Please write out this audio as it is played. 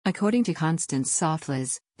According to Constance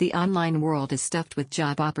Soflas, the online world is stuffed with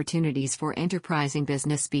job opportunities for enterprising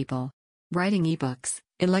business people. Writing ebooks,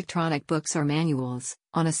 electronic books, or manuals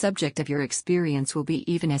on a subject of your experience will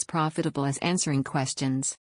be even as profitable as answering questions.